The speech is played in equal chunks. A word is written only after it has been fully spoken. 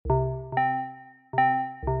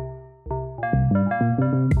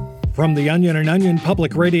From The Onion and Onion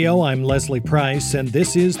Public Radio, I'm Leslie Price, and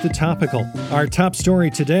this is The Topical. Our top story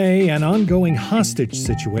today, an ongoing hostage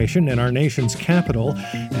situation in our nation's capital,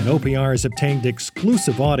 and OPR has obtained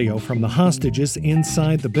exclusive audio from the hostages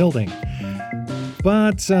inside the building.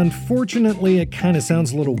 But unfortunately, it kind of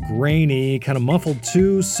sounds a little grainy, kind of muffled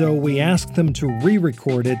too, so we asked them to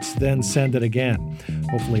re-record it, then send it again.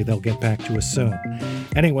 Hopefully they'll get back to us soon.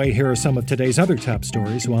 Anyway, here are some of today's other top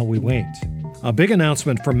stories while we wait. A big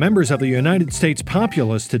announcement from members of the United States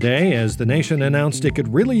populace today as the nation announced it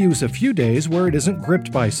could really use a few days where it isn't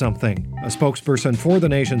gripped by something. A spokesperson for the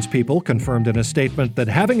nation's people confirmed in a statement that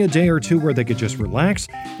having a day or two where they could just relax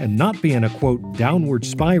and not be in a, quote, downward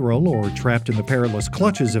spiral or trapped in the perilous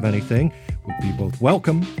clutches of anything would be both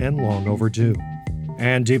welcome and long overdue.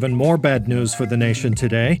 And even more bad news for the nation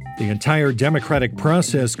today. The entire democratic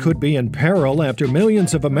process could be in peril after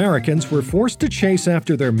millions of Americans were forced to chase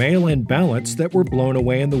after their mail-in ballots that were blown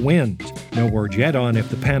away in the wind. No word yet on if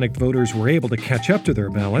the panicked voters were able to catch up to their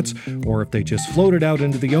ballots or if they just floated out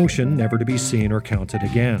into the ocean, never to be seen or counted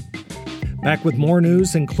again. Back with more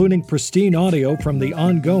news, including pristine audio from the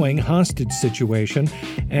ongoing hostage situation.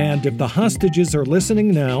 And if the hostages are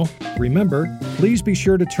listening now, remember, please be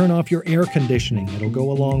sure to turn off your air conditioning. It'll go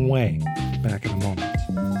a long way. Back in a moment.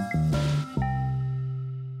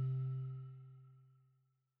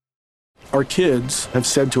 Our kids have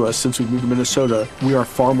said to us since we moved to Minnesota, we are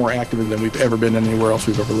far more active than we've ever been anywhere else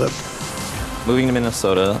we've ever lived. Moving to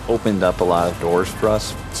Minnesota opened up a lot of doors for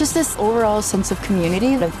us. Just this overall sense of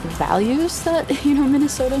community, of the values that,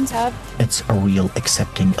 Minnesotans have. It's a real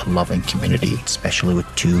accepting, loving community, especially with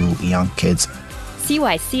two young kids. See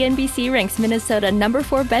why CNBC ranks Minnesota number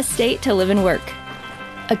 4 best state to live and work.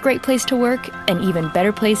 A great place to work, an even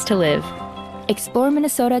better place to live.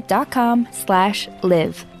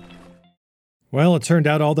 ExploreMinnesota.com/live. Well, it turned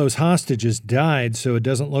out all those hostages died, so it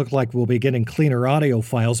doesn't look like we'll be getting cleaner audio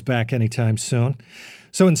files back anytime soon.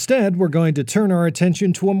 So instead, we're going to turn our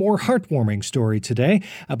attention to a more heartwarming story today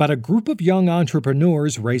about a group of young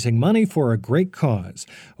entrepreneurs raising money for a great cause.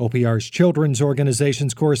 OPR's Children's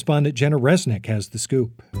Organizations correspondent Jenna Resnick has the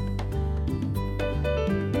scoop.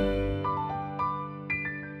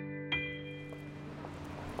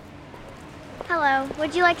 Hello,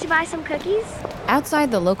 would you like to buy some cookies? Outside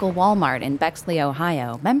the local Walmart in Bexley,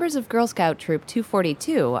 Ohio, members of Girl Scout Troop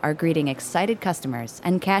 242 are greeting excited customers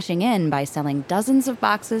and cashing in by selling dozens of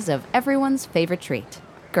boxes of everyone's favorite treat,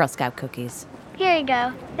 Girl Scout cookies. Here you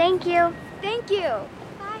go. Thank you. Thank you.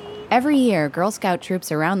 Bye. Every year, Girl Scout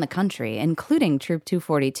troops around the country, including Troop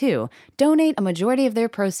 242, donate a majority of their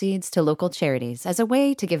proceeds to local charities as a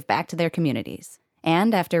way to give back to their communities.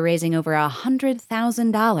 And after raising over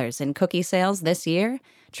 $100,000 in cookie sales this year,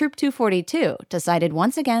 Troop 242 decided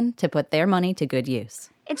once again to put their money to good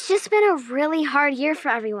use. It's just been a really hard year for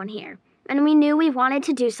everyone here, and we knew we wanted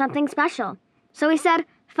to do something special. So we said,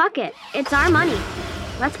 fuck it, it's our money.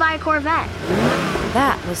 Let's buy a Corvette.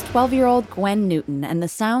 That was 12-year-old Gwen Newton and the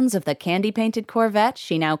sounds of the candy-painted Corvette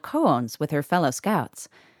she now co-owns with her fellow scouts.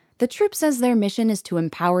 The troop says their mission is to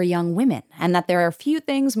empower young women, and that there are few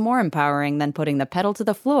things more empowering than putting the pedal to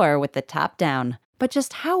the floor with the top down. But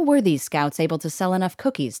just how were these scouts able to sell enough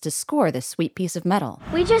cookies to score this sweet piece of metal?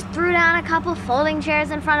 We just threw down a couple folding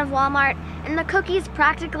chairs in front of Walmart, and the cookies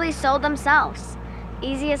practically sold themselves.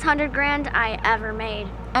 Easiest $100,000 I ever made.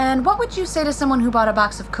 And what would you say to someone who bought a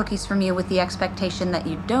box of cookies from you with the expectation that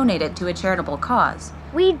you'd donate it to a charitable cause?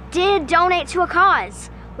 We did donate to a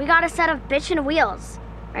cause. We got a set of bitchin' wheels.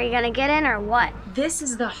 Are you gonna get in or what? This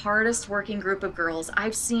is the hardest working group of girls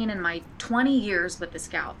I've seen in my 20 years with the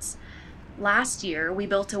Scouts. Last year, we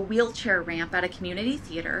built a wheelchair ramp at a community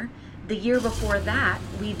theater. The year before that,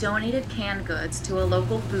 we donated canned goods to a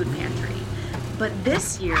local food pantry. But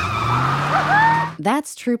this year...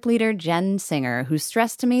 That's troop leader Jen Singer, who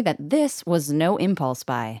stressed to me that this was no impulse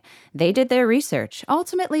buy. They did their research,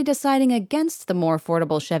 ultimately deciding against the more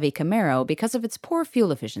affordable Chevy Camaro because of its poor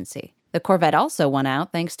fuel efficiency. The Corvette also won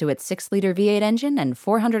out thanks to its 6-liter V8 engine and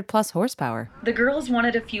 400-plus horsepower. The girls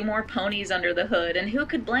wanted a few more ponies under the hood, and who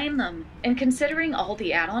could blame them? And considering all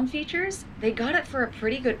the add-on features, they got it for a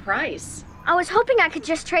pretty good price. I was hoping I could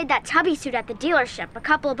just trade that tubby suit at the dealership, a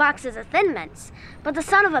couple of boxes of Thin Mints, but the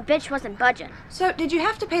son of a bitch wasn't budging. So, did you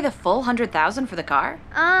have to pay the full $100,000 for the car?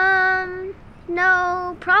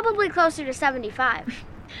 No, probably closer to 75.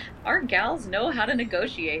 Our gals know how to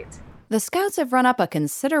negotiate. The Scouts have run up a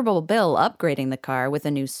considerable bill upgrading the car with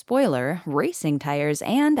a new spoiler, racing tires,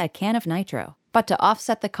 and a can of nitro. But to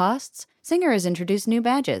offset the costs, Singer has introduced new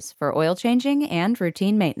badges for oil changing and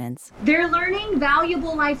routine maintenance. They're learning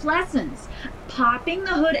valuable life lessons, popping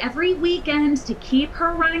the hood every weekend to keep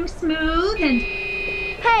her running smooth and...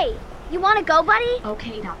 Hey, You want to go, buddy?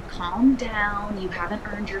 Okay, now calm down. You haven't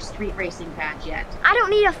earned your street racing badge yet. I don't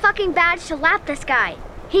need a fucking badge to lap this guy.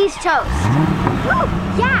 He's toast. Woo!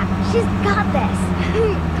 Yeah, she's got this.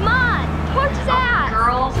 Come on, torch his ass.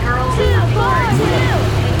 Girls. 2, 4, 2.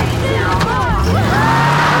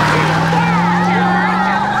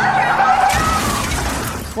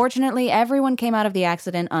 Fortunately, everyone came out of the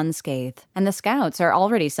accident unscathed, and the Scouts are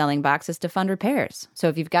already selling boxes to fund repairs. So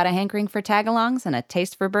if you've got a hankering for tag-alongs and a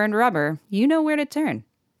taste for burned rubber, you know where to turn.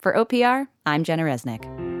 For OPR, I'm Jenna Resnick.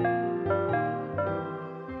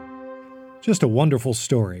 Just a wonderful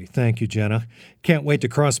story. Thank you, Jenna. Can't wait to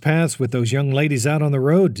cross paths with those young ladies out on the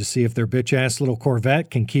road to see if their bitch-ass little Corvette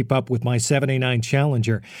can keep up with my '79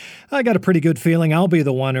 Challenger. I got a pretty good feeling I'll be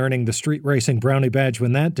the one earning the street racing brownie badge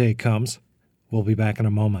when that day comes. We'll be back in a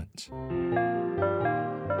moment.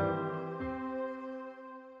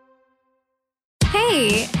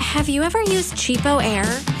 Hey, have you ever used Cheapo Air?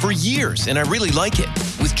 For years, and I really like it.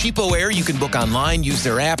 With Cheapo Air, you can book online, use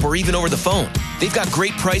their app, or even over the phone. They've got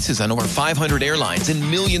great prices on over 500 airlines and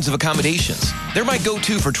millions of accommodations. They're my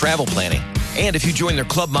go-to for travel planning. And if you join their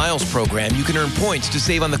Club Miles program, you can earn points to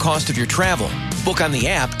save on the cost of your travel. Book on the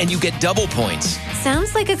app, and you get double points.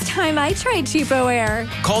 Sounds like it's time I tried Cheapo Air.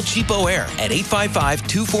 Call Cheapo Air at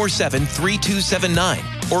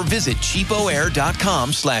 855-247-3279 or visit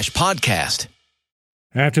cheapoair.com/podcast.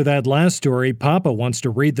 After that last story, Papa wants to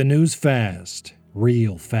read the news fast.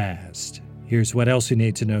 Real fast. Here's what else you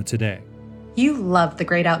need to know today. You love the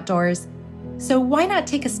great outdoors, so why not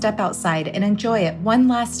take a step outside and enjoy it one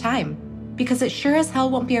last time? Because it sure as hell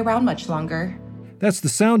won't be around much longer. That's the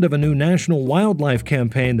sound of a new national wildlife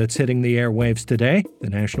campaign that's hitting the airwaves today.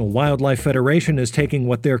 The National Wildlife Federation is taking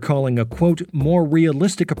what they're calling a, quote, more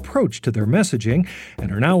realistic approach to their messaging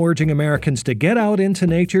and are now urging Americans to get out into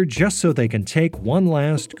nature just so they can take one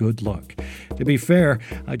last good look. To be fair,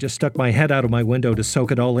 I just stuck my head out of my window to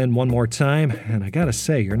soak it all in one more time, and I gotta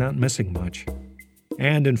say, you're not missing much.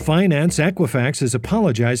 And in finance, Equifax is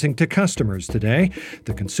apologizing to customers today.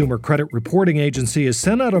 The Consumer Credit Reporting Agency has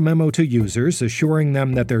sent out a memo to users assuring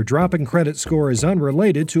them that their drop in credit score is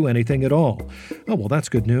unrelated to anything at all. Oh, well, that's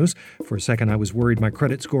good news. For a second, I was worried my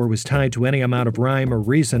credit score was tied to any amount of rhyme or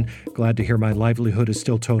reason. Glad to hear my livelihood is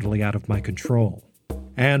still totally out of my control.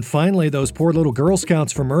 And finally, those poor little Girl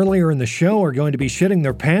Scouts from earlier in the show are going to be shitting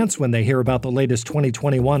their pants when they hear about the latest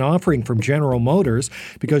 2021 offering from General Motors,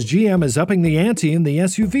 because GM is upping the ante in the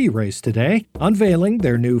SUV race today, unveiling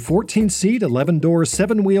their new 14-seat, 11-door,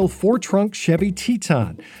 7-wheel, 4-trunk Chevy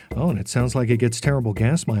Teton. Oh, and it sounds like it gets terrible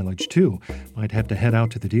gas mileage, too. Might have to head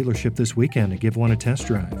out to the dealership this weekend to give one a test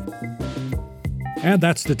drive. And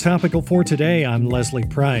that's the Topical for today. I'm Leslie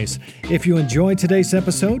Price. If you enjoyed today's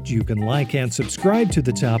episode, you can like and subscribe to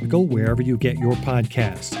The Topical wherever you get your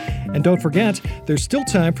podcasts. And don't forget, there's still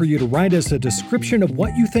time for you to write us a description of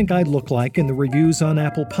what you think I look like in the reviews on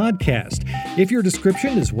Apple Podcast. If your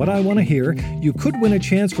description is what I want to hear, you could win a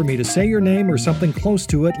chance for me to say your name or something close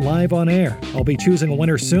to it live on air. I'll be choosing a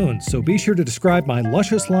winner soon, so be sure to describe my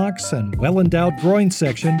luscious locks and well-endowed groin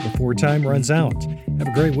section before time runs out. Have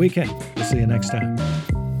a great weekend. We'll see you next time.